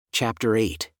chapter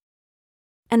 8.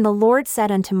 And the Lord said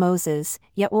unto Moses,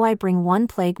 Yet will I bring one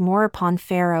plague more upon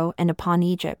Pharaoh and upon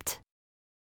Egypt.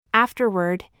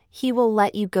 Afterward, he will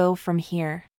let you go from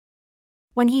here.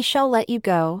 When he shall let you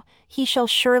go, he shall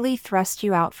surely thrust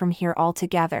you out from here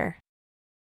altogether.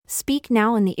 Speak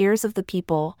now in the ears of the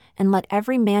people, and let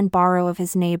every man borrow of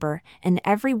his neighbor, and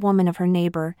every woman of her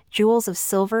neighbor, jewels of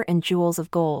silver and jewels of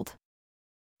gold.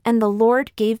 And the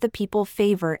Lord gave the people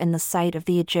favor in the sight of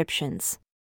the Egyptians.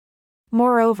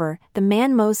 Moreover, the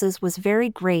man Moses was very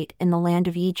great in the land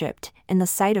of Egypt, in the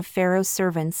sight of Pharaoh's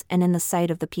servants and in the sight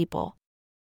of the people.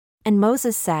 And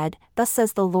Moses said, Thus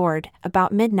says the Lord,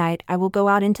 About midnight I will go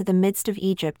out into the midst of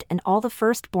Egypt, and all the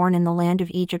firstborn in the land of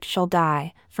Egypt shall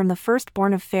die, from the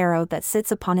firstborn of Pharaoh that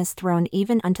sits upon his throne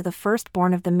even unto the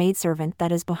firstborn of the maidservant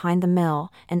that is behind the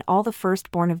mill, and all the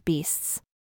firstborn of beasts.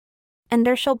 And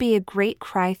there shall be a great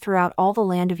cry throughout all the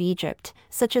land of Egypt,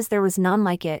 such as there was none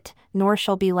like it, nor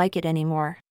shall be like it any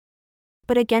more.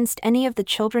 But against any of the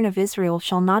children of Israel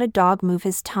shall not a dog move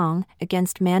his tongue,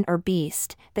 against man or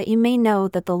beast, that you may know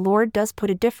that the Lord does put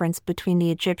a difference between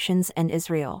the Egyptians and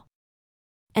Israel.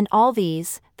 And all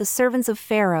these, the servants of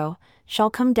Pharaoh, shall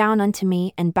come down unto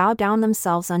me and bow down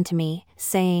themselves unto me,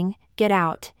 saying, Get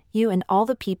out, you and all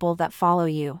the people that follow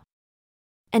you.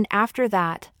 And after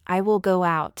that, I will go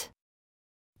out.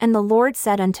 And the Lord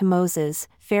said unto Moses,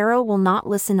 Pharaoh will not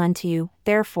listen unto you,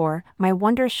 therefore my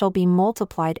wonders shall be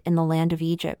multiplied in the land of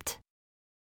Egypt.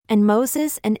 And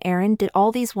Moses and Aaron did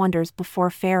all these wonders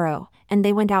before Pharaoh, and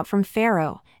they went out from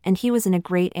Pharaoh, and he was in a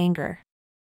great anger.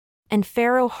 And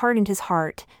Pharaoh hardened his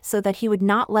heart, so that he would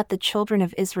not let the children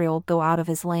of Israel go out of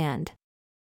his land.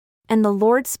 And the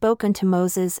Lord spoke unto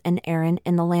Moses and Aaron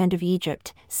in the land of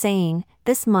Egypt, saying,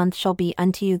 This month shall be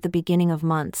unto you the beginning of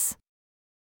months.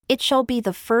 It shall be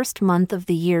the first month of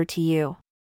the year to you.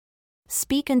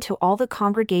 Speak unto all the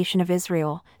congregation of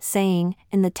Israel, saying,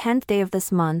 In the 10th day of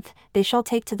this month, they shall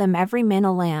take to them every man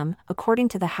a lamb, according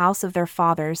to the house of their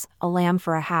fathers, a lamb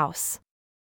for a house.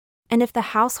 And if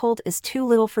the household is too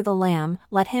little for the lamb,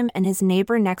 let him and his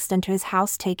neighbor next unto his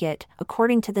house take it,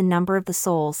 according to the number of the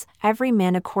souls, every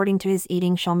man according to his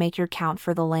eating shall make your count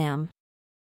for the lamb.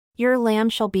 Your lamb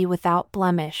shall be without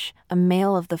blemish, a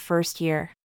male of the first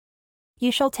year.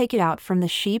 You shall take it out from the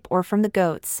sheep or from the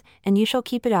goats, and you shall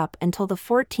keep it up until the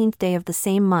 14th day of the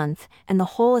same month, and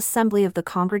the whole assembly of the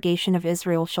congregation of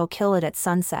Israel shall kill it at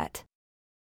sunset.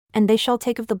 And they shall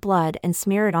take of the blood and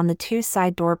smear it on the 2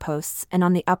 side doorposts and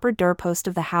on the upper doorpost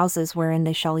of the houses wherein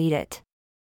they shall eat it.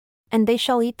 And they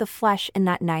shall eat the flesh in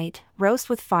that night, roast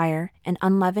with fire, and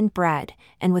unleavened bread,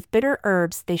 and with bitter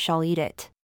herbs they shall eat it.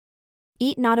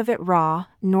 Eat not of it raw,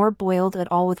 nor boiled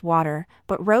at all with water,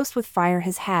 but roast with fire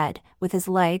his head, with his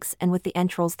legs and with the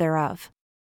entrails thereof.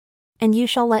 And you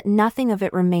shall let nothing of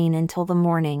it remain until the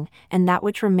morning, and that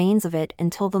which remains of it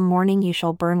until the morning you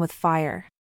shall burn with fire.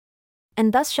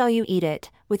 And thus shall you eat it,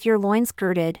 with your loins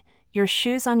girded, your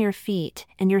shoes on your feet,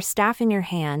 and your staff in your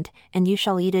hand, and you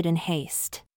shall eat it in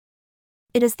haste.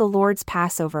 It is the Lord's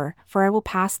Passover, for I will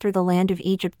pass through the land of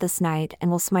Egypt this night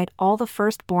and will smite all the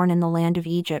firstborn in the land of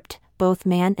Egypt, both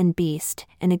man and beast,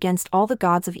 and against all the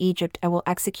gods of Egypt I will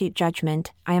execute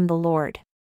judgment, I am the Lord.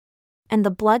 And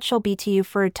the blood shall be to you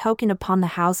for a token upon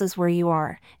the houses where you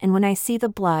are, and when I see the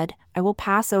blood, I will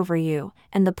pass over you,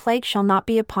 and the plague shall not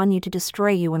be upon you to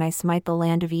destroy you when I smite the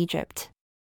land of Egypt.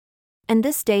 And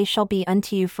this day shall be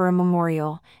unto you for a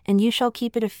memorial, and you shall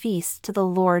keep it a feast to the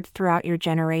Lord throughout your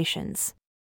generations.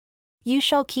 You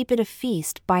shall keep it a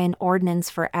feast by an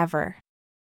ordinance forever.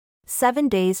 7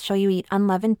 days shall you eat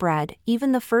unleavened bread,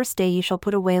 even the first day you shall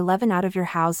put away leaven out of your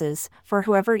houses, for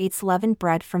whoever eats leavened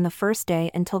bread from the first day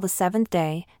until the 7th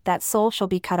day, that soul shall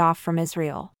be cut off from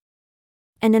Israel.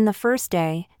 And in the first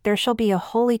day, there shall be a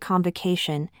holy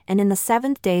convocation, and in the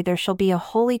 7th day there shall be a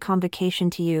holy convocation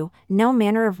to you, no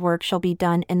manner of work shall be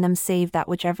done in them save that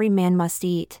which every man must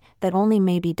eat, that only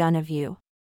may be done of you.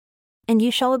 And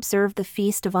you shall observe the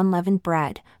feast of unleavened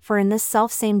bread, for in this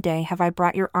selfsame day have I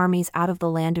brought your armies out of the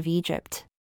land of Egypt.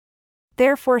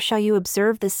 Therefore shall you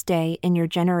observe this day in your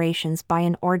generations by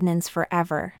an ordinance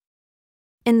forever.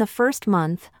 In the 1st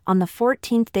month, on the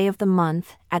 14th day of the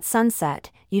month, at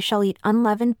sunset, you shall eat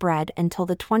unleavened bread until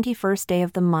the 21st day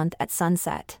of the month at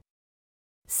sunset.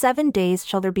 7 days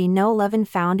shall there be no leaven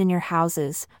found in your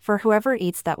houses, for whoever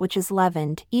eats that which is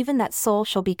leavened, even that soul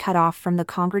shall be cut off from the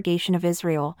congregation of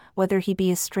Israel, whether he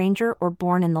be a stranger or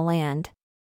born in the land.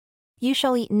 You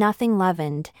shall eat nothing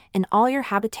leavened, in all your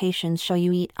habitations shall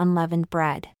you eat unleavened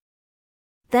bread.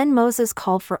 Then Moses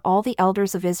called for all the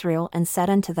elders of Israel and said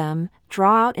unto them,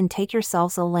 Draw out and take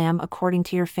yourselves a lamb according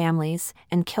to your families,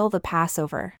 and kill the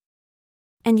Passover.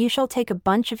 And you shall take a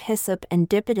bunch of hyssop and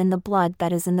dip it in the blood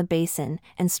that is in the basin,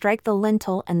 and strike the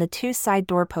lintel and the 2 side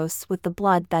doorposts with the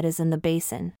blood that is in the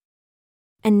basin.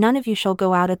 And none of you shall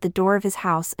go out at the door of his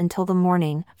house until the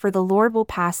morning, for the Lord will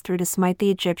pass through to smite the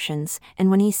Egyptians,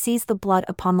 and when he sees the blood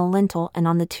upon the lintel and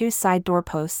on the 2 side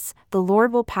doorposts, the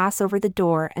Lord will pass over the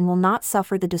door and will not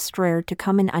suffer the destroyer to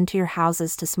come in unto your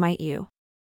houses to smite you.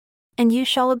 And you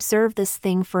shall observe this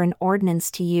thing for an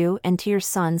ordinance to you and to your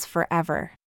sons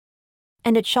forever.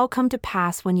 And it shall come to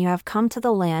pass when you have come to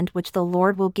the land which the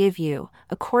Lord will give you,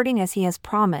 according as he has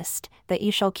promised, that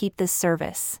you shall keep this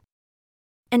service.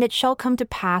 And it shall come to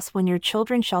pass when your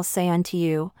children shall say unto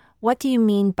you, What do you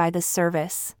mean by this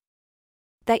service?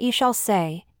 That you shall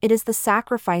say, It is the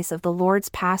sacrifice of the Lord's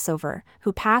Passover,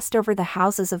 who passed over the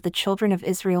houses of the children of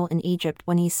Israel in Egypt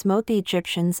when he smote the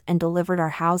Egyptians and delivered our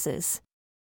houses.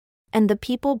 And the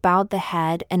people bowed the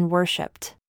head and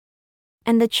worshipped.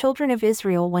 And the children of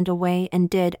Israel went away and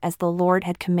did as the Lord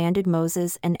had commanded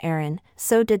Moses and Aaron,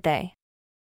 so did they.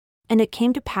 And it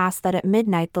came to pass that at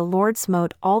midnight the Lord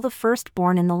smote all the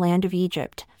firstborn in the land of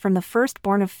Egypt, from the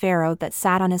firstborn of Pharaoh that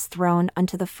sat on his throne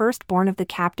unto the firstborn of the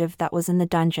captive that was in the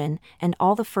dungeon, and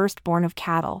all the firstborn of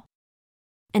cattle.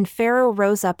 And Pharaoh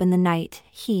rose up in the night,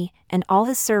 he, and all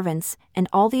his servants, and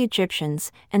all the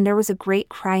Egyptians, and there was a great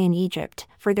cry in Egypt,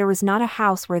 for there was not a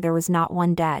house where there was not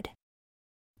one dead.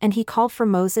 And he called for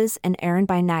Moses and Aaron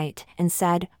by night, and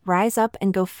said, Rise up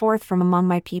and go forth from among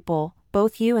my people,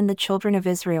 both you and the children of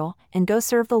Israel, and go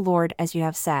serve the Lord as you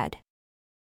have said.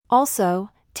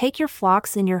 Also, take your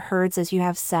flocks and your herds as you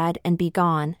have said, and be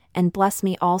gone, and bless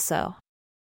me also.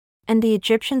 And the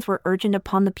Egyptians were urgent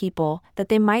upon the people, that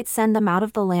they might send them out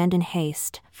of the land in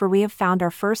haste, for we have found our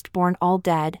firstborn all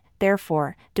dead,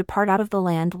 therefore, depart out of the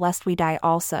land lest we die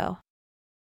also.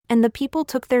 And the people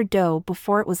took their dough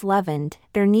before it was leavened,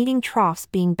 their kneading troughs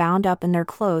being bound up in their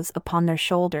clothes upon their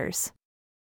shoulders.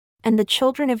 And the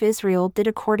children of Israel did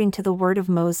according to the word of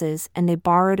Moses, and they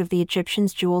borrowed of the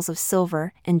Egyptians jewels of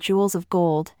silver, and jewels of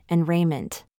gold, and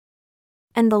raiment.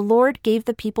 And the Lord gave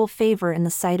the people favor in the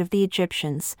sight of the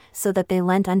Egyptians, so that they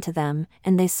lent unto them,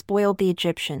 and they spoiled the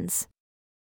Egyptians.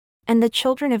 And the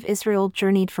children of Israel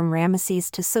journeyed from Ramesses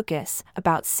to Succoth,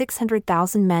 about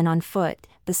 600,000 men on foot,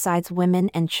 besides women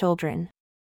and children.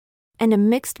 And a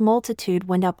mixed multitude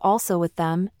went up also with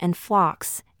them, and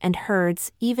flocks, and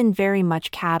herds, even very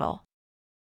much cattle.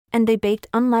 And they baked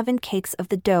unleavened cakes of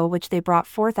the dough which they brought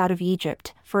forth out of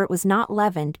Egypt, for it was not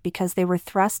leavened because they were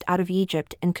thrust out of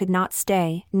Egypt and could not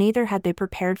stay, neither had they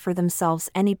prepared for themselves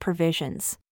any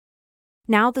provisions.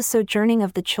 Now the sojourning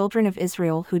of the children of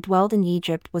Israel who dwelled in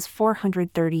Egypt was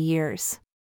 430 years.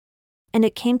 And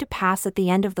it came to pass at the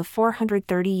end of the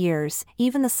 430 years,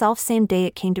 even the selfsame day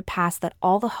it came to pass that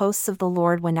all the hosts of the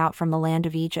Lord went out from the land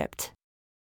of Egypt.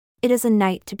 It is a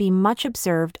night to be much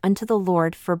observed unto the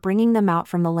Lord for bringing them out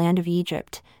from the land of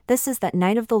Egypt. This is that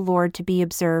night of the Lord to be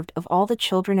observed of all the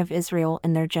children of Israel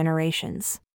in their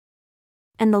generations.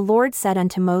 And the Lord said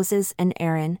unto Moses and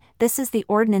Aaron, This is the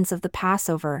ordinance of the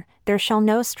Passover, there shall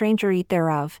no stranger eat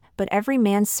thereof, but every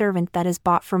man's servant that is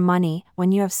bought for money,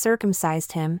 when you have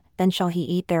circumcised him, then shall he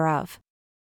eat thereof.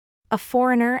 A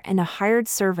foreigner and a hired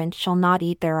servant shall not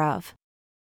eat thereof.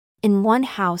 In one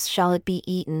house shall it be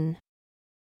eaten.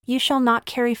 You shall not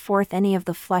carry forth any of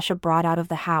the flesh abroad out of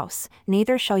the house,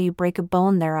 neither shall you break a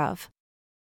bone thereof.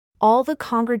 All the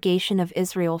congregation of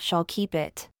Israel shall keep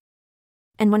it.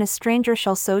 And when a stranger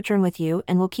shall sojourn with you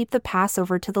and will keep the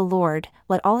Passover to the Lord,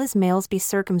 let all his males be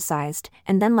circumcised,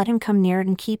 and then let him come near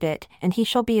and keep it, and he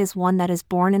shall be as one that is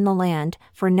born in the land,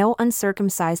 for no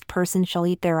uncircumcised person shall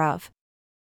eat thereof.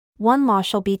 One law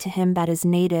shall be to him that is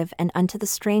native and unto the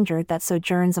stranger that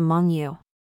sojourns among you.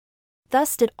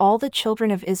 Thus did all the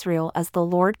children of Israel as the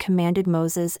Lord commanded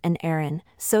Moses and Aaron,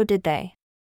 so did they.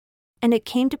 And it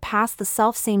came to pass the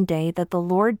selfsame day that the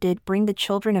Lord did bring the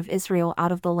children of Israel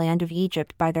out of the land of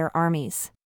Egypt by their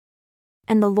armies.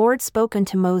 And the Lord spoke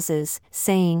unto Moses,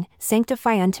 saying,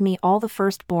 Sanctify unto me all the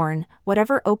firstborn,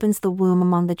 whatever opens the womb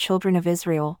among the children of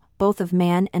Israel, both of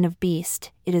man and of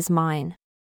beast, it is mine.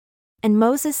 And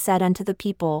Moses said unto the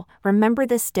people, Remember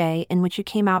this day in which you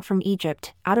came out from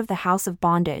Egypt, out of the house of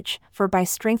bondage, for by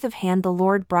strength of hand the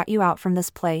Lord brought you out from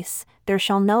this place, there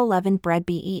shall no leavened bread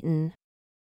be eaten.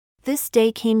 This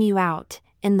day came you out,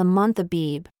 in the month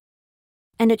Abib.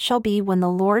 And it shall be when the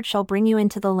Lord shall bring you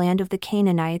into the land of the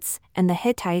Canaanites, and the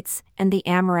Hittites, and the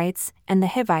Amorites, and the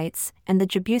Hivites, and the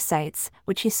Jebusites,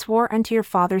 which he swore unto your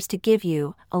fathers to give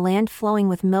you, a land flowing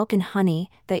with milk and honey,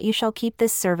 that you shall keep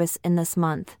this service in this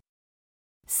month.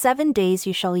 7 days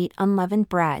you shall eat unleavened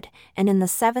bread, and in the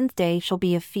 7th day shall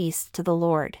be a feast to the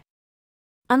Lord.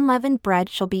 Unleavened bread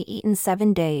shall be eaten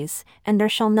 7 days, and there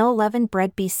shall no leavened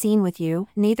bread be seen with you,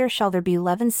 neither shall there be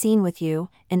leaven seen with you,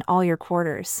 in all your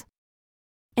quarters.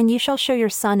 And you shall show your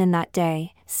son in that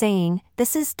day, saying,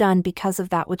 This is done because of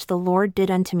that which the Lord did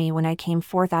unto me when I came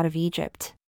forth out of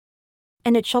Egypt.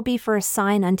 And it shall be for a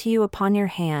sign unto you upon your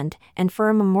hand, and for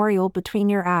a memorial between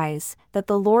your eyes, that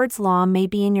the Lord's law may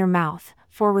be in your mouth,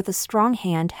 for with a strong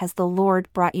hand has the Lord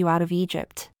brought you out of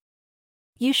Egypt.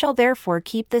 You shall therefore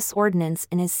keep this ordinance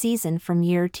in his season from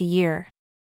year to year.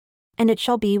 And it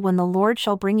shall be when the Lord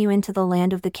shall bring you into the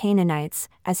land of the Canaanites,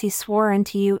 as he swore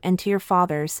unto you and to your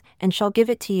fathers, and shall give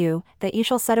it to you, that you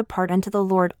shall set apart unto the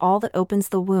Lord all that opens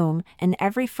the womb, and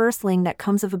every firstling that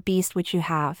comes of a beast which you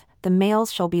have, the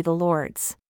males shall be the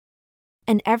Lord's.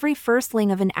 And every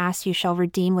firstling of an ass you shall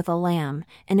redeem with a lamb,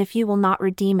 and if you will not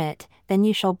redeem it, then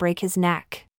you shall break his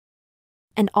neck.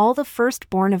 And all the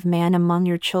firstborn of man among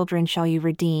your children shall you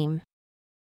redeem.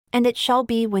 And it shall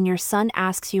be when your son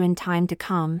asks you in time to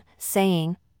come,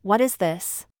 saying, What is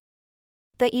this?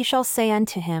 That ye shall say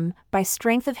unto him, By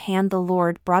strength of hand the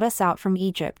Lord brought us out from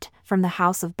Egypt, from the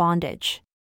house of bondage.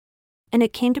 And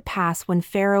it came to pass when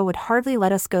Pharaoh would hardly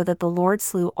let us go that the Lord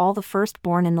slew all the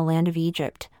firstborn in the land of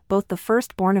Egypt, both the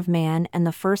firstborn of man and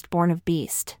the firstborn of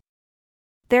beast.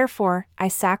 Therefore, I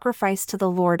sacrifice to the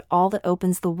Lord all that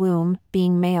opens the womb,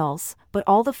 being males, but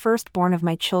all the firstborn of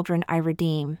my children I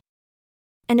redeem.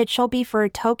 And it shall be for a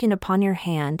token upon your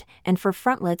hand, and for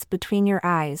frontlets between your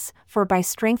eyes, for by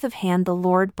strength of hand the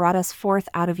Lord brought us forth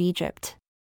out of Egypt.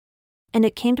 And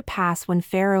it came to pass when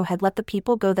Pharaoh had let the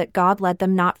people go that God led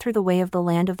them not through the way of the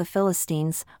land of the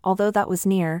Philistines, although that was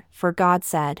near, for God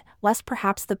said, Lest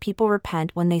perhaps the people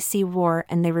repent when they see war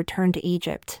and they return to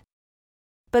Egypt.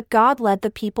 But God led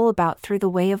the people about through the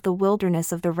way of the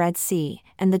wilderness of the Red Sea,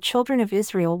 and the children of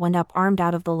Israel went up armed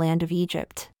out of the land of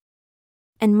Egypt.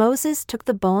 And Moses took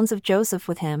the bones of Joseph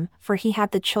with him, for he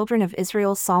had the children of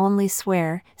Israel solemnly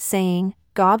swear, saying,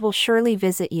 God will surely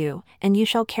visit you, and you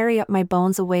shall carry up my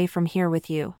bones away from here with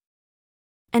you.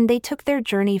 And they took their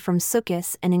journey from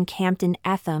Succoth and encamped in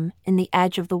Etham, in the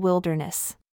edge of the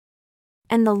wilderness.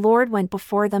 And the Lord went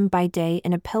before them by day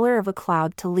in a pillar of a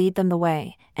cloud to lead them the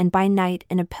way, and by night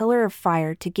in a pillar of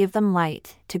fire to give them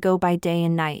light, to go by day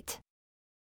and night.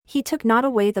 He took not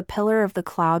away the pillar of the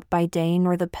cloud by day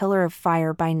nor the pillar of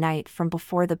fire by night from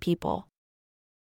before the people.